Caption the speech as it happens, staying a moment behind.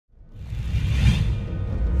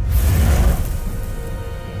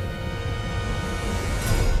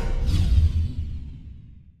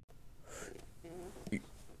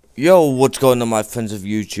Yo, what's going on, my friends of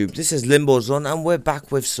YouTube? This is Limbo Zone, and we're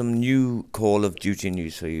back with some new Call of Duty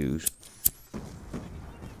news for you.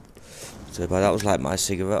 So, but that was like my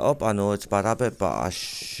cigarette up. I know it's a bad habit, but I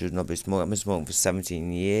should not be smoking. I've been smoking for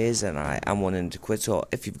 17 years, and I am wanting to quit. So,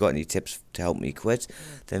 if you've got any tips to help me quit,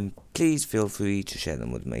 then please feel free to share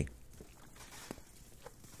them with me.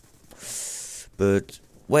 But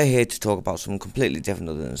we're here to talk about something completely different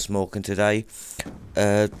other than smoking today.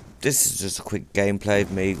 This is just a quick gameplay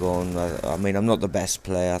of me going. I mean, I'm not the best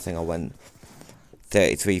player. I think I went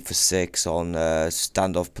 33 for 6 on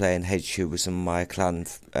standoff playing HQ with some of my clan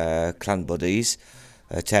buddies,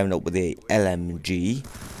 tearing up with the LMG.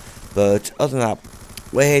 But other than that,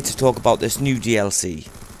 we're here to talk about this new DLC.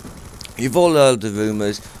 You've all heard the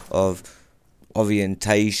rumours of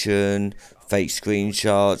orientation, fake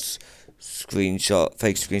screenshots,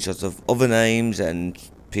 fake screenshots of other names and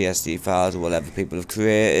PSD files or whatever people have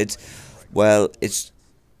created. Well, it's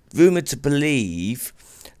rumoured to believe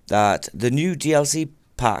that the new DLC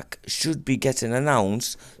pack should be getting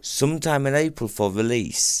announced sometime in April for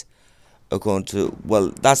release. According to,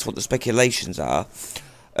 well, that's what the speculations are.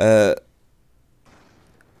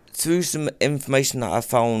 Through some information that I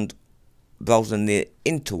found browsing the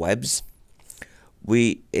interwebs,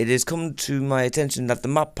 it has come to my attention that the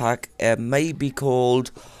map pack may be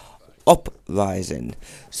called Uprising.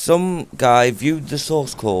 Some guy viewed the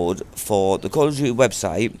source code for the Call of Duty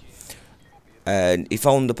website, and he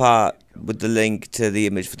found the part with the link to the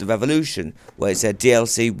image for the Revolution, where it said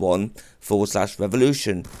DLC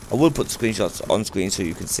 1/Revolution. I will put the screenshots on screen so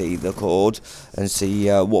you can see the code and see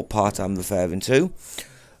what part I'm referring to.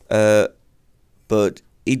 But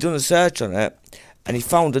he done a search on it, and he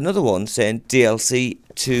found another one saying DLC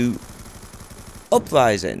 2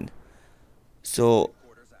 Uprising. So,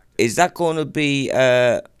 is that going to be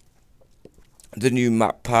the new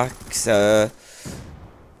map packs that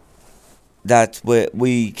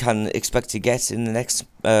we can expect to get in the next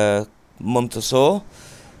month or so?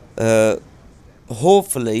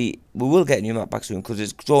 Hopefully, we will get a new map pack soon, because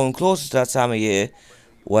it's drawing closer to that time of year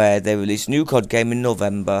where they release a new COD game in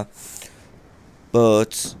November.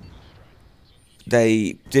 But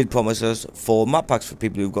they did promise us 4 map packs for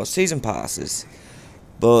people who've got season passes.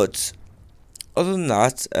 But other than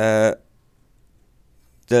that,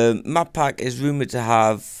 the map pack is rumoured to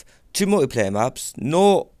have 2 multiplayer maps.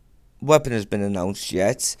 No weapon has been announced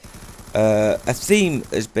yet. A theme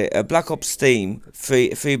has been, a Black Ops theme,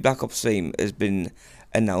 free Black Ops theme has been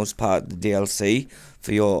announced, part of the DLC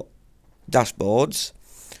for your dashboards.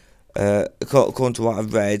 According to what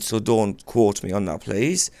I've read, so don't quote me on that,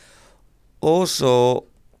 please. Also,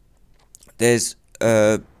 there's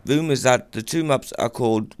rumours that the 2 maps are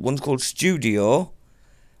called, one's called Studio,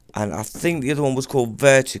 and I think the other one was called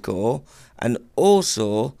Vertigo, and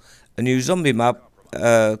also a new zombie map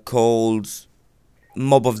called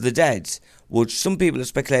Mob of the Dead, which some people are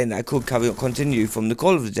speculating that could continue from the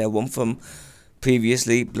Call of the Dead one from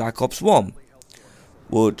previously Black Ops 1,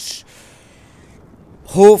 which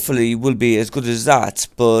hopefully will be as good as that.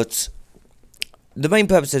 But the main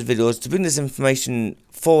purpose of this video is to bring this information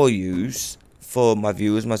for you, for my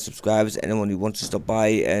viewers, my subscribers, anyone who wants to stop by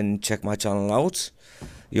and check my channel out.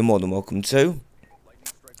 You're more than welcome to.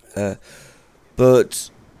 But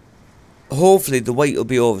hopefully the wait will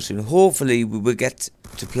be over soon. Hopefully we will get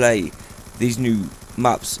to play these new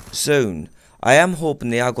maps soon. I am hoping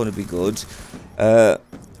they are going to be good.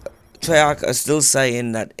 Treyarch are still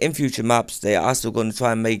saying that in future maps they are still going to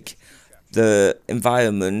try and make the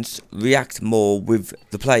environments react more with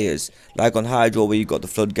the players. Like on Hydro, where you got the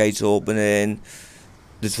floodgates opening,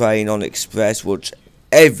 the train on Express, which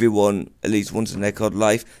everyone, at least once in their COD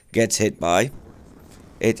life, gets hit by.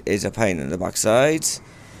 It is a pain in the backside.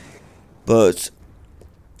 But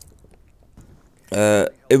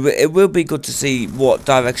it will be good to see what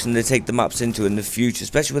direction they take the maps into in the future,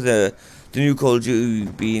 especially with the new Call of Duty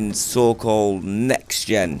being so-called next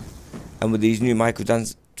gen, and with these new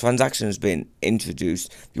microtransactions being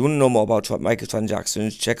introduced. If you want to know more about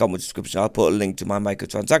microtransactions, check out my description. I'll put a link to my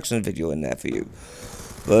microtransactions video in there for you.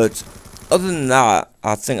 But other than that,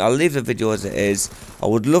 I think I'll leave the video as it is. I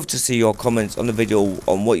would love to see your comments on the video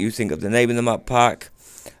on what you think of the name of the map pack.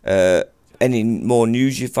 Any more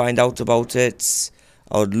news you find out about it,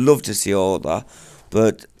 I would love to see all that.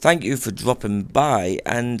 But thank you for dropping by,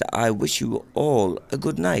 and I wish you all a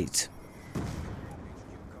good night.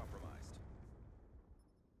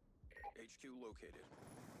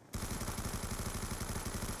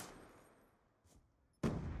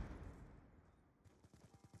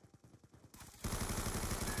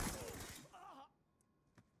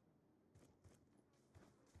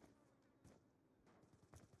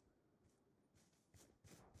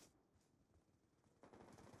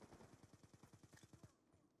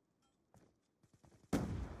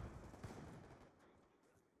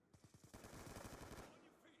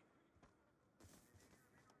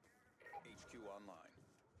 HQ online.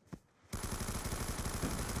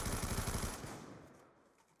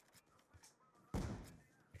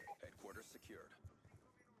 Headquarters secured.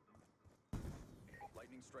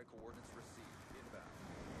 Lightning strike coordinates received. Inbound.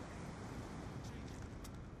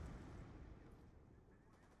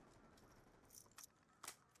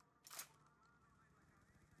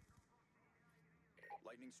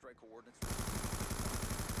 Lightning strike coordinates received.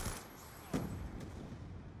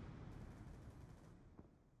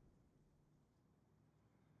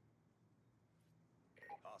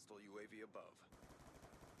 Hostile UAV above.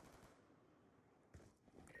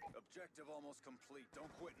 Objective almost complete.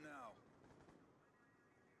 Don't quit now.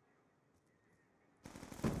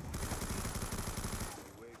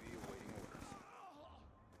 UAV awaiting orders.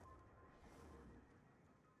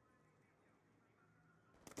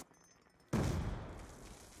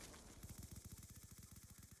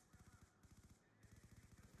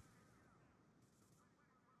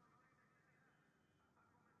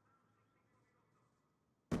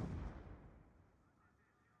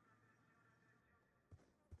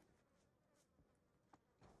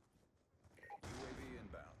 UAV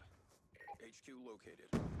inbound. HQ located.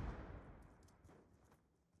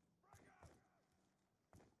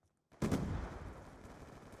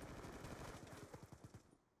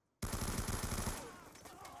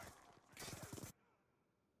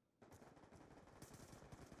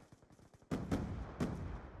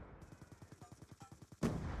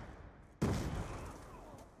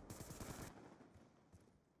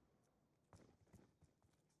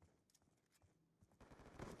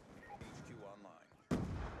 HQ online.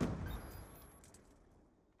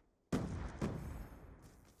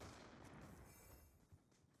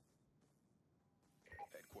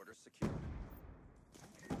 Headquarters secured.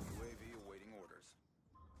 UAV awaiting orders.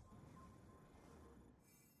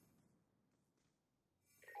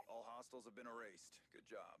 All hostiles have been erased. Good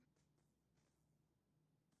job.